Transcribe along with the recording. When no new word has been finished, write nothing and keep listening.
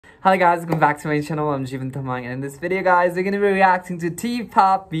Hi guys, welcome back to my channel. I'm Jeevan and in this video guys, we're going to be reacting to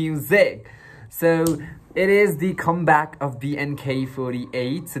Tpop music. So it is the comeback of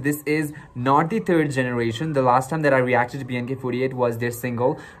BNK48. So this is not the third generation. The last time that I reacted to BNK48 was their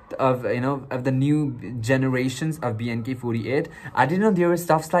single of the new generations of BNK48. I didn't know there were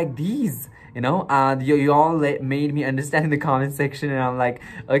stuffs like these. You all made me understand in the comment section, and I'm like,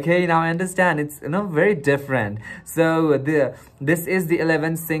 okay, now I understand. It's very different. So this is the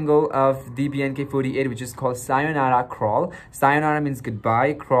 11th single of the BNK48, which is called Sayonara Crawl. Sayonara means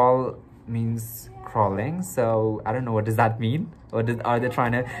goodbye, crawl means crawling. So I don't know, what does that mean? What are they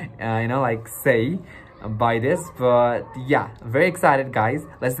trying to say by this? But yeah, very excited guys.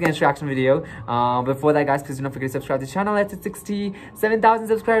 Let's get into the reaction video. Before that guys, please do not forget to subscribe to the channel. Let's hit 67,000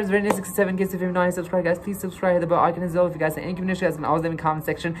 subscribers, very near 67k. So if you're not subscribed guys, please subscribe, hit the bell icon as well. If you guys have any community, guys can always leave in the comment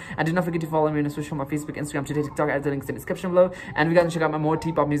section, and do not forget to follow me on social, my Facebook, Instagram, Twitter, TikTok. I have the links in the description below, and we guys check out my more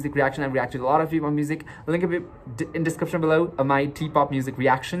Tpop music reaction. I react to a lot of Tpop music. Link in description below of my Tpop music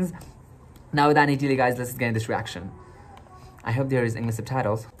reactions. Now without any delay guys, let's get into this reaction. I hope there is English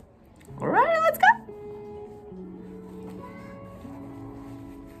subtitles. Alright, let's go.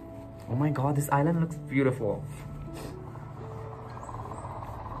 Oh my god, this island looks beautiful.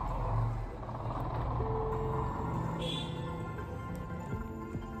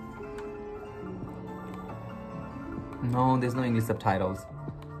 No, there's no English subtitles.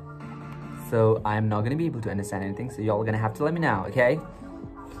 So I'm not gonna be able to understand anything, so y'all are gonna have to let me know, okay?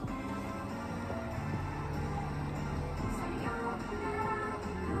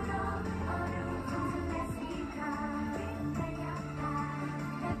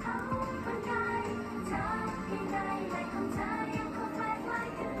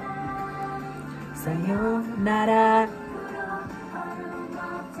 Sayonara.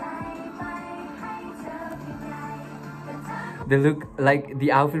 They look like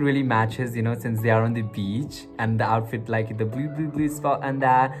the outfit really matches, since they are on the beach, and the outfit like the blue spot, and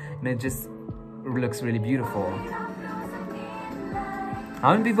that it just looks really beautiful.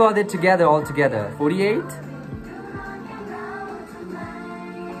 How many people are there together all together? 48?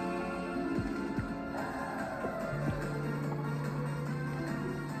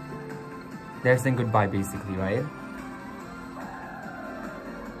 They're saying goodbye basically, right?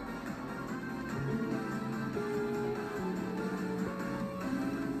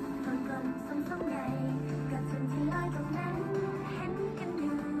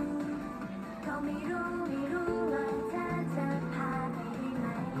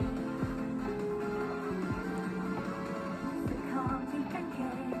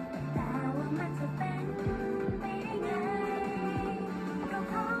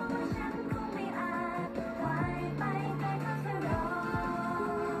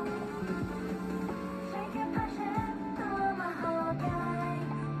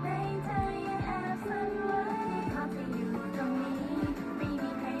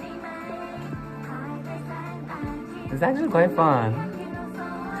 It's actually quite fun,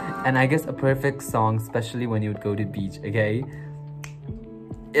 and I guess a perfect song, especially when you would go to the beach, okay?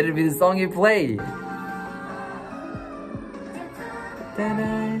 It'll be the song you play.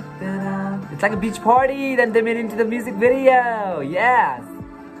 It's like a beach party, then they made it into the music video. Yes.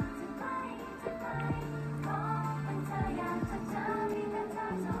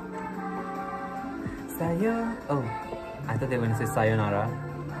 Oh, I thought they were going to say sayonara.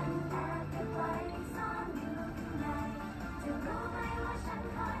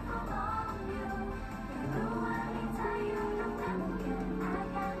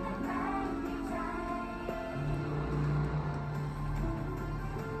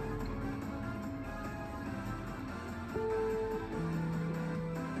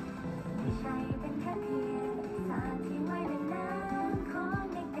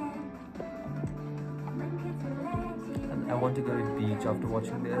 I want to go to the beach after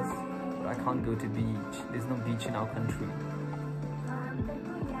watching this, but I can't go to beach. There's no beach in our country.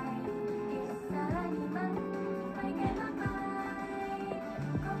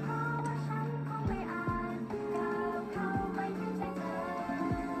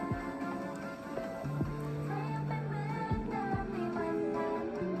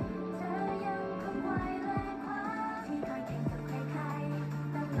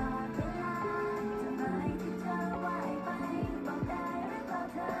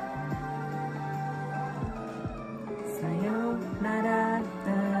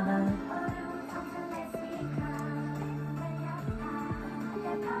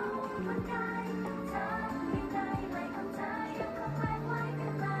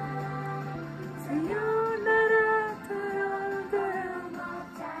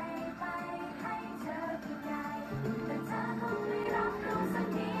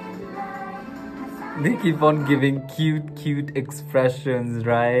 They keep on giving cute expressions,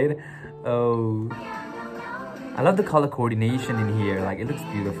 right? Oh, I love the color coordination in here. Like, it looks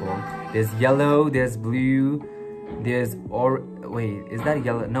beautiful. There's yellow, there's blue, there's wait, is that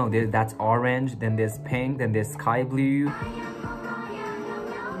yellow? No, that's orange. Then there's pink. Then there's sky blue.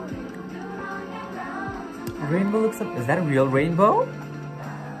 Rainbow looks up. Is that a real rainbow?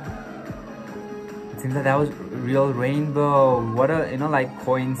 It seems like that was a real rainbow. What a, you know, like,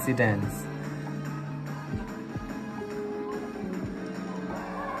 coincidence.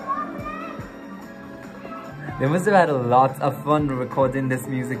 They must have had a lot of fun recording this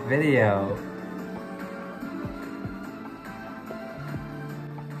music video.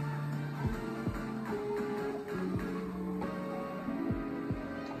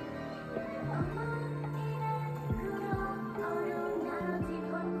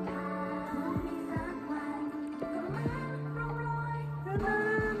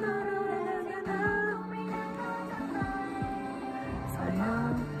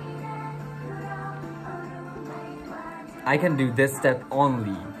 I can do this step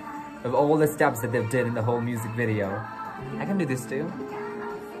only. Of all the steps that they've did in the whole music video, I can do this too.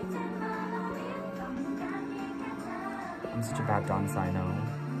 I'm such a bad dancer, I know.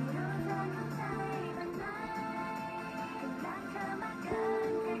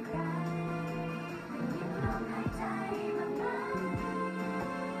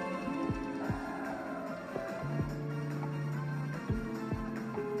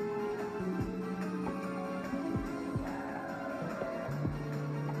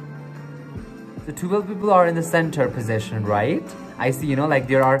 The 12 people are in the center position, right? I see, you know, like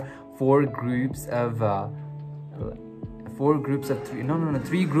there are three groups of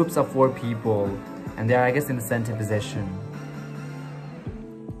 4 people, and they're, I guess, in the center position.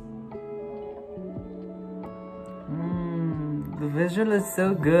 The visual is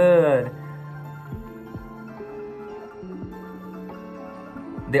so good.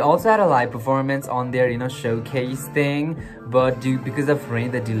 They also had a live performance on their, you know, showcase thing, but because of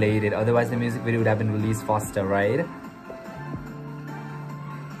rain, they delayed it. Otherwise, the music video would have been released faster, right?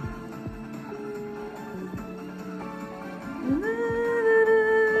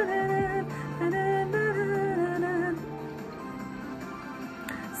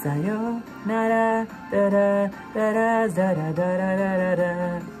 Sayonara, da da da da da da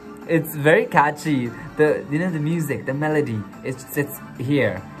da. It's very catchy. The music, the melody, it sits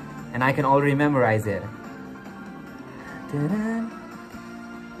here, and I can already memorize it.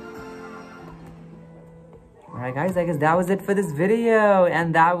 Alright guys, I guess that was it for this video,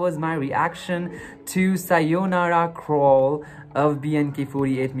 and that was my reaction to Sayonara Crawl of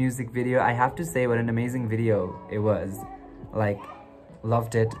BNK48 music video. I have to say, what an amazing video it was. Like,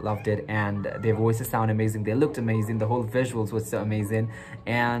 loved it, and their voices sound amazing, they looked amazing, the whole visuals was so amazing,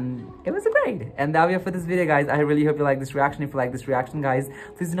 and it was great. And that'll be it for this video, guys. I really hope you like this reaction. If you like this reaction, guys,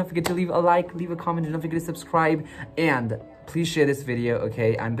 please do not forget to leave a like, leave a comment, do not forget to subscribe, and please share this video,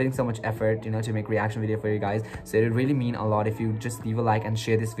 okay? I'm putting so much effort, you know, to make reaction video for you guys, so it would really mean a lot if you just leave a like and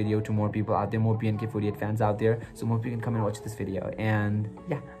share this video to more people out there, more BNK48 fans out there, so more people can come and watch this video. And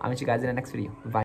yeah, I'll meet you guys in the next video. Bye.